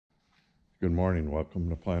Good morning, welcome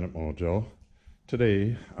to Planet Mojo.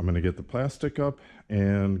 Today I'm going to get the plastic up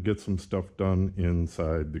and get some stuff done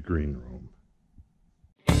inside the green room.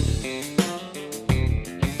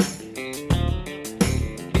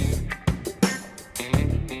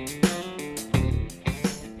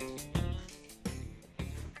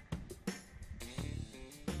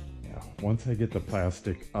 Once I get the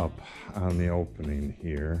plastic up on the opening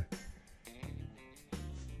here,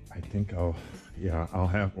 I think I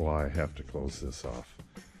have to close this off,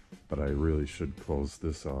 but I really should close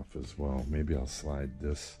this off as well. Maybe I'll slide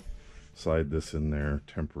this in there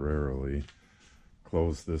temporarily,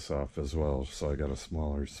 close this off as well, so I got a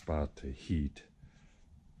smaller spot to heat.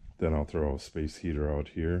 Then I'll throw a space heater out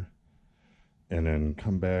here, and then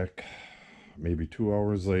come back maybe 2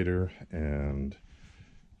 hours later and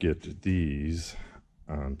get these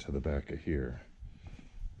onto the back of here.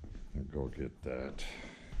 And go get that.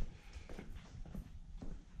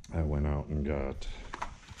 I went out and got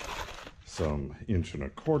some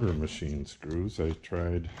 1.25" machine screws. I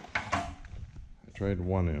tried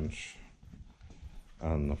 1 inch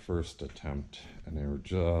on the first attempt, and they were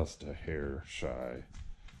just a hair shy.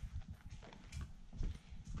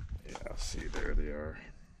 Yeah, see, there they are.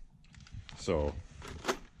 So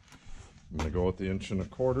I'm gonna go with the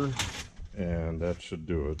 1.25", and that should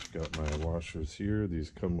do it. Got my washers here. These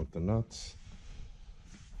come with the nuts.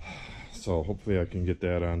 So hopefully I can get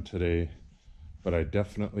that on today, but I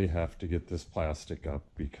definitely have to get this plastic up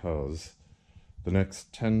because the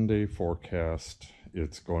next 10-day forecast,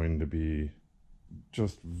 it's going to be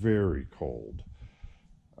just very cold,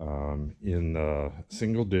 in the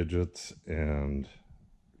single digits, and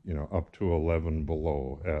up to 11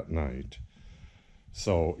 below at night.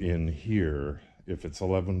 So in here, if it's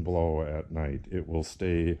 11 below at night, it will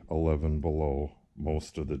stay 11 below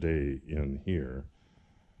most of the day in here,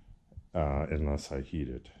 unless I heat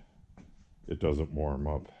it. It doesn't warm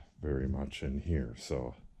up very much in here,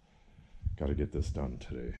 so got to get this done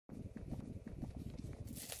today.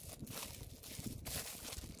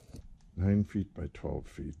 9 feet by 12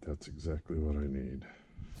 feet, that's exactly what I need.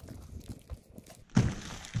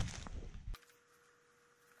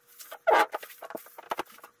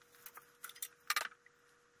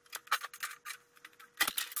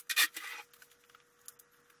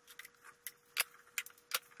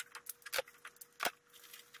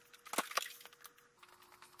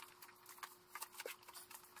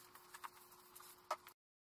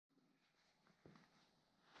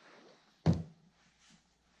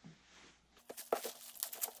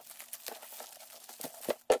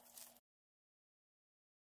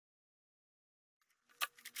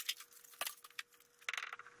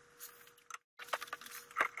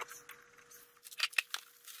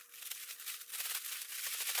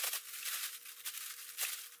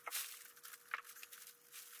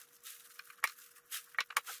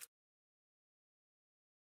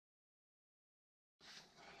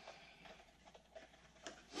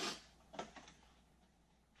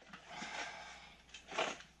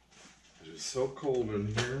 It's so cold in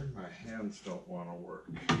here, my hands don't want to work.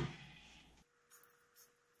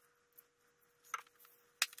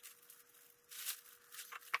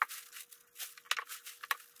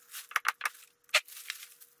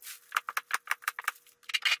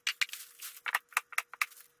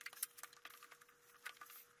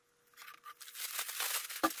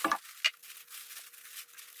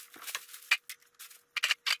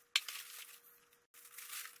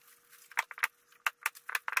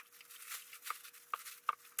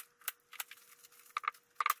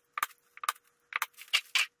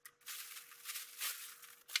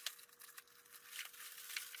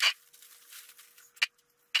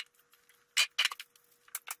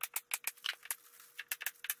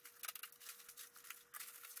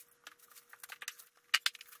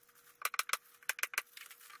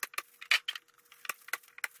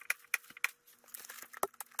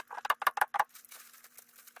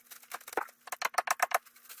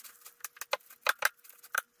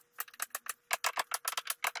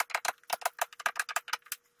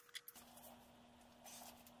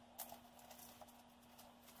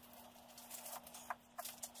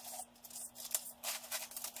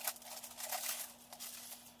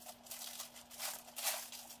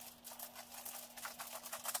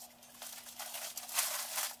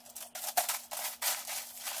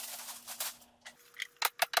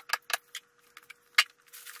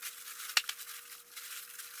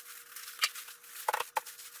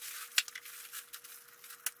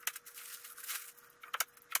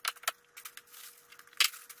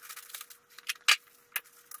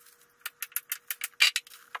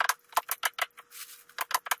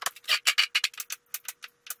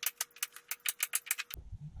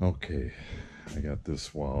 Okay, I got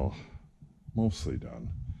this wall mostly done.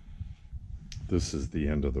 This is the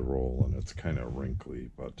end of the roll and it's kind of wrinkly,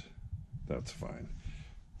 but that's fine.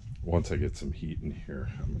 Once I get some heat in here,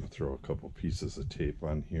 I'm going to throw a couple pieces of tape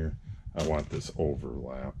on here. I want this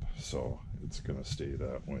overlap, so it's going to stay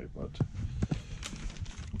that way, but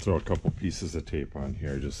throw a couple pieces of tape on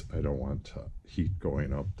here. I don't want heat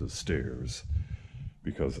going up the stairs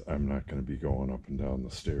because I'm not going to be going up and down the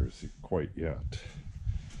stairs quite yet.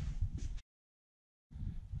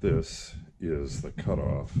 This is the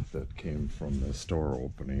cutoff that came from this door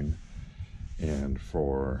opening, and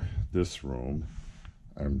for this room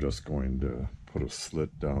I'm just going to put a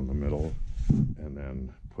slit down the middle and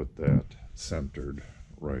then put that centered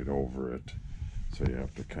right over it, so you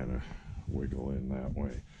have to kind of wiggle in that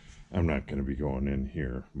way. I'm not going to be going in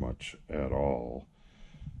here much at all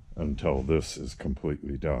until this is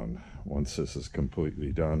completely done. Once this is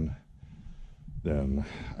completely done, then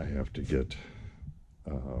I have to get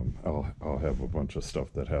I'll have a bunch of stuff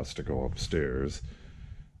that has to go upstairs,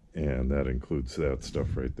 and that includes that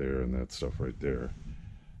stuff right there and that stuff right there.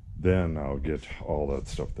 Then I'll get all that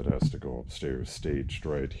stuff that has to go upstairs staged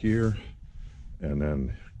right here, and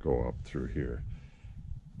then go up through here.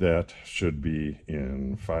 That should be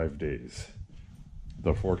in 5 days.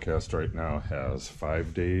 The forecast right now has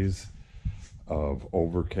 5 days of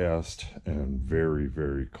overcast and very,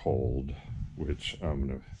 very cold, which I'm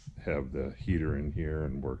going to have the heater in here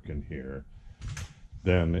and work in here.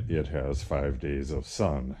 Then it has 5 days of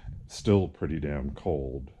sun. Still pretty damn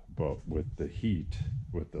cold, but with the heat,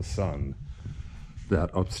 with the sun,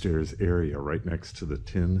 that upstairs area right next to the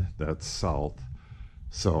tin, that's south.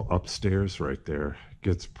 So upstairs right there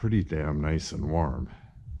gets pretty damn nice and warm.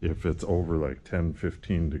 If it's over like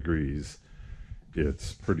 10-15 degrees,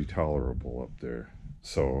 it's pretty tolerable up there.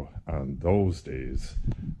 So on those days,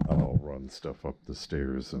 I'll run stuff up the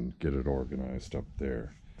stairs and get it organized up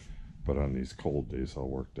there. But on these cold days, I'll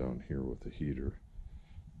work down here with the heater.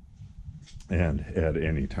 And at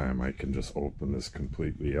any time, I can just open this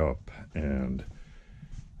completely up and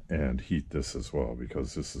heat this as well,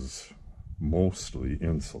 because this is mostly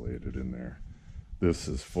insulated in there. This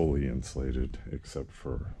is fully insulated except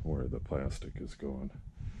for where the plastic is going.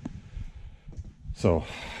 So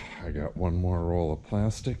I got one more roll of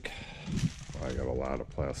plastic. Well, I got a lot of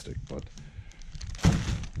plastic, but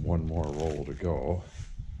one more roll to go.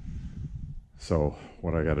 So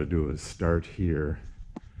what I got to do is start here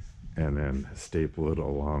and then staple it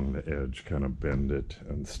along the edge, kind of bend it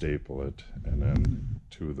and staple it, and then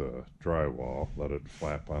to the drywall, let it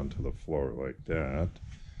flap onto the floor like that.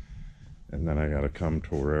 And then I got to come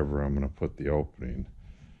to wherever I'm going to put the opening,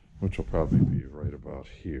 which will probably be right about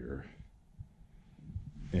here.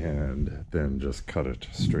 And then just cut it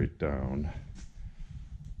straight down.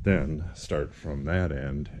 Then start from that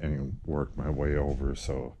end and work my way over,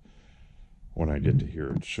 so when I get to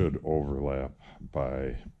here it should overlap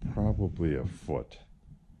by probably a foot.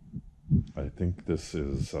 I think this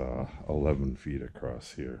is 11 feet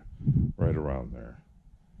across here, right around there,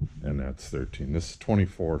 and that's 13. This is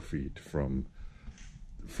 24 feet from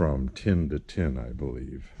tin to tin, I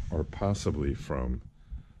believe, or possibly from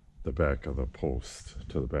the back of the post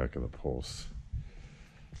to the back of the post.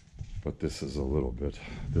 But this is a little bit,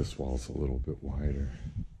 this wall's a little bit wider.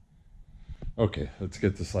 Okay, let's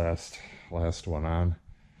get this last one on.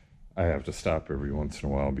 I have to stop every once in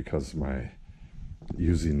a while because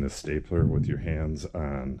using the stapler with your hands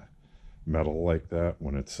on metal like that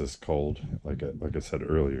when it's this cold, like I said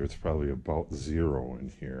earlier, it's probably about 0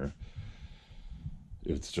 in here.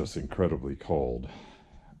 It's just incredibly cold.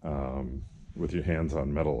 With your hands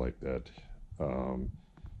on metal like that,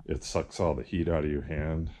 it sucks all the heat out of your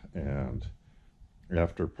hand, and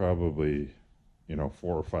after probably 4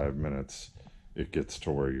 or 5 minutes, it gets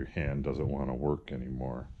to where your hand doesn't want to work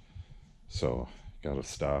anymore. So got to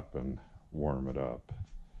stop and warm it up.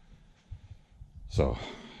 So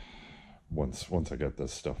once I get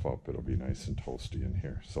this stuff up, it'll be nice and toasty in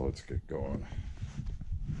here. So let's get going.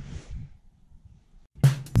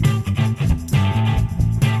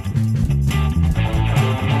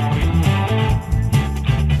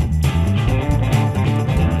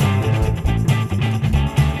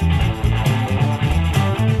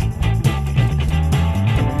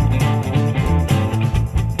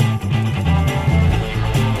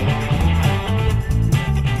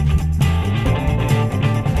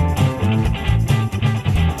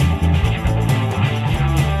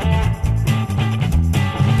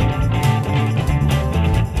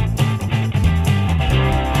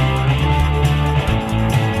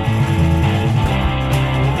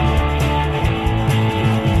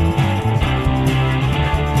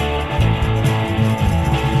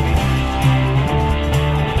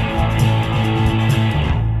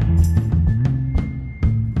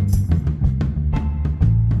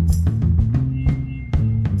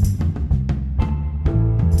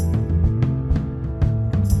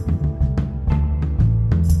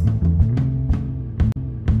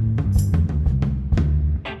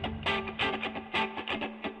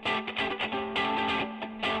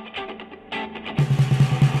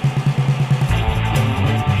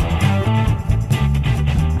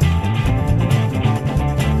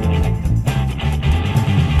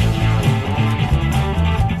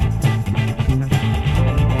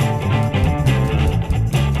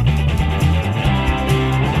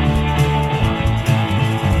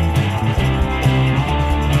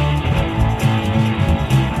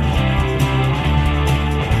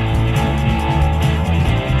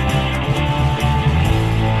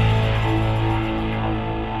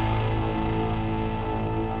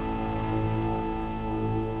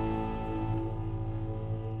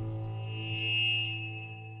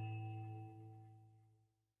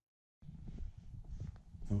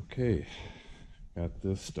 Okay, got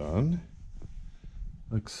this done.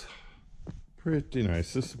 Looks pretty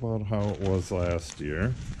nice. This is about how it was last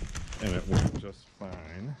year, and it worked just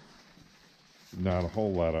fine. Not a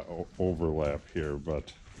whole lot of overlap here,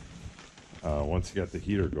 but once you got the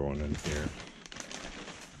heater going in here,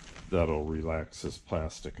 that'll relax this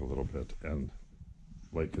plastic a little bit, and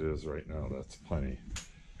like it is right now, that's plenty.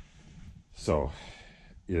 So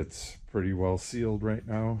it's pretty well sealed right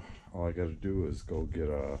now. All I got to do is go get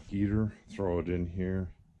a heater, throw it in here.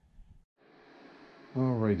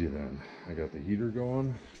 Alrighty then, I got the heater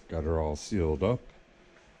going, got her all sealed up.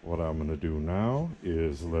 What I'm going to do now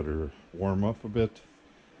is let her warm up a bit,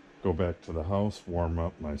 go back to the house, warm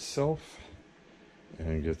up myself,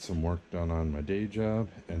 and get some work done on my day job,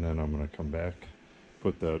 and then I'm going to come back,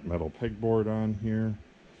 put that metal pegboard on here,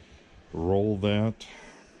 roll that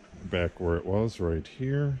back where it was right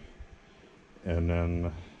here, and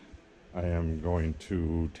then I am going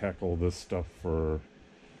to tackle this stuff for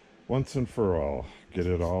once and for all, get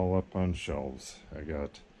it all up on shelves. I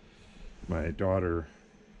got my daughter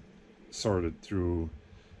sorted through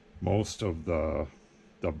most of the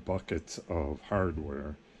buckets of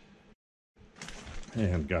hardware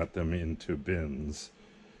and got them into bins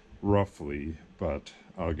roughly, but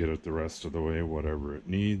I'll get it the rest of the way, whatever it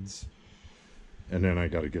needs. And then I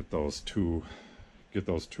got to get those two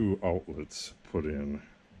outlets put in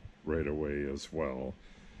right away as well.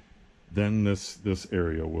 Then this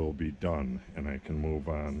area will be done, and I can move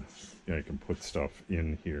on. I can put stuff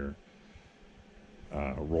in here,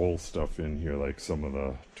 roll stuff in here like some of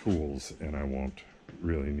the tools, and I won't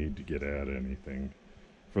really need to get at anything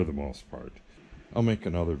for the most part. I'll make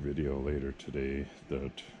another video later today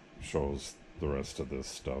that shows the rest of this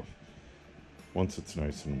stuff once it's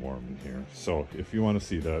nice and warm in here. So if you want to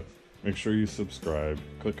see that, make sure you subscribe,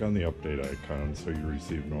 click on the update icon so you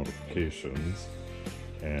receive notifications,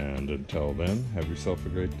 and until then, have yourself a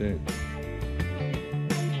great day.